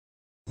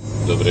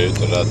Dobro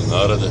jutro, radi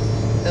narode.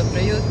 Dobro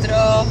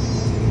jutro.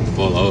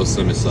 Pola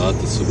 8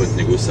 sati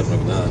subotnjeg usrnog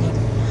dana.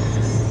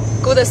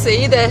 Kuda se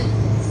ide?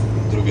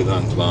 Drugi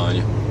dan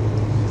klanja.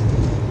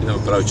 Idemo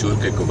pravi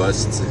čurke i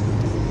kobasice.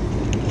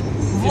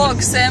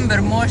 Vlog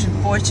Sember može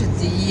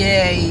početi,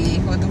 i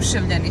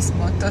oduševljeni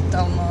smo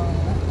totalno.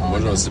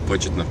 Možemo se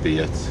početi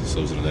napijati, s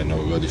obzirom da je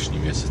novogodišnji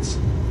mjesec.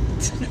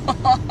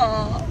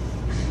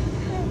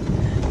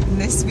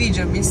 Ne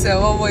sviđa mi se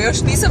ovo,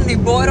 još nisam ni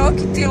bora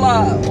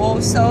okitila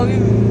sa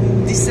ovim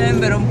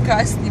Decemberom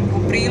kasnim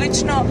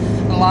poprilično.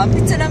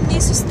 Lampice nam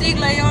nisu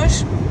stigle još.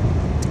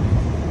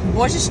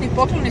 Božićni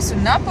pokloni su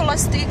napola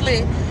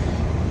stigli,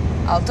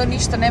 ali to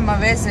ništa nema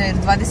veze jer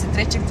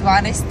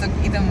 23.12.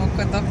 idemo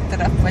kod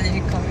doktora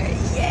Poljekove.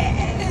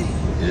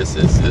 Yes.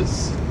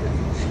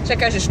 Šta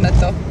kažeš na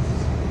to?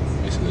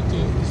 Mislim da je to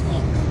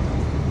znak.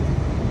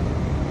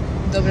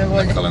 Dobre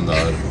volje. Na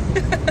kalendaru.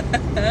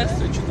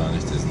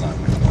 23.11. je znak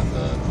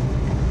kalendara.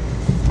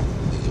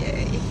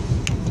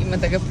 Ima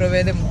da ga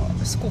provedemo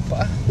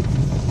skupa.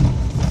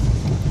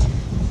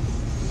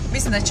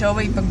 Mislim da će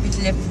ovo ipak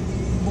biti lijep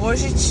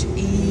Božić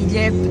i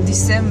lijep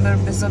December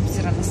bez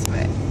obzira na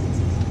sve.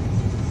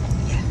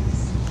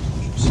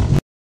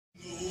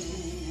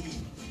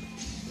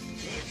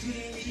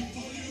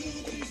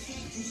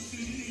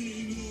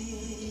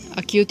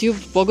 Ako YouTube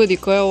pogodi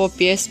koja je ovo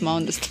pjesma,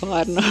 onda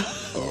stvarno.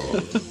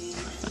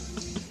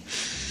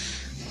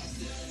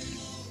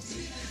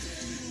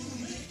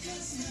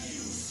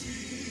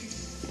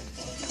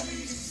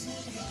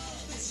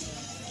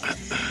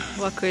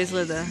 Ovako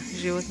izgleda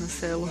život na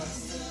selu.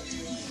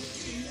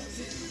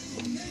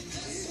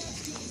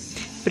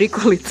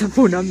 Prikolica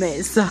puna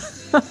mesa.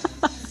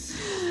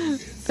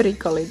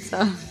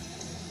 Prikolica.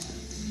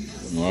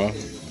 No,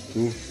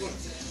 tu.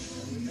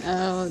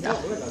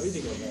 Da.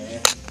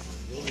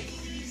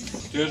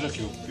 Težak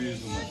je u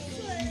pizdu.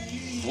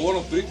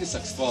 Ono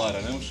pritisak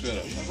stvara, ne možeš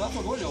vjerati. A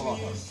zato bolje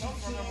ovako.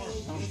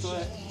 Samo što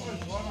je...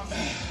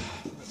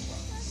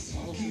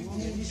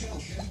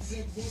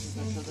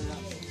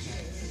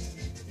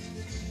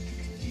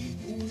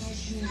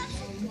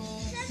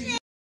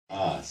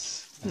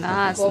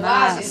 Nas.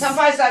 Sam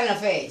pa stavi na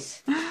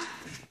face.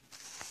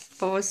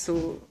 Ovo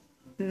su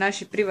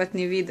naši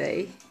privatni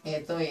videi.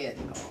 To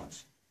jedino može.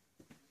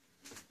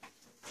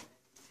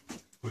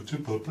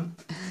 Hoće popat?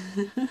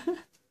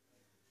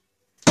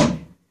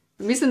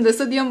 Mislim da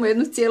sad imamo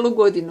jednu cijelu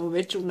godinu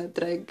već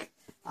unatrag.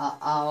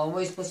 A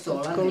ovo ispod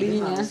stola Kolinje. ne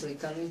bi malo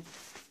slikali.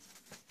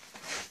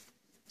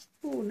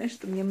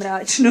 Nešto mi je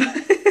mračno.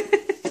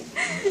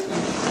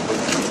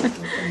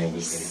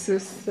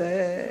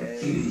 Isuse.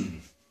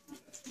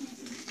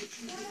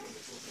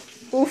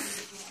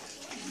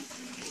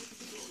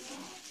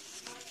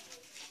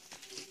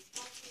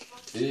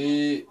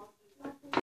 I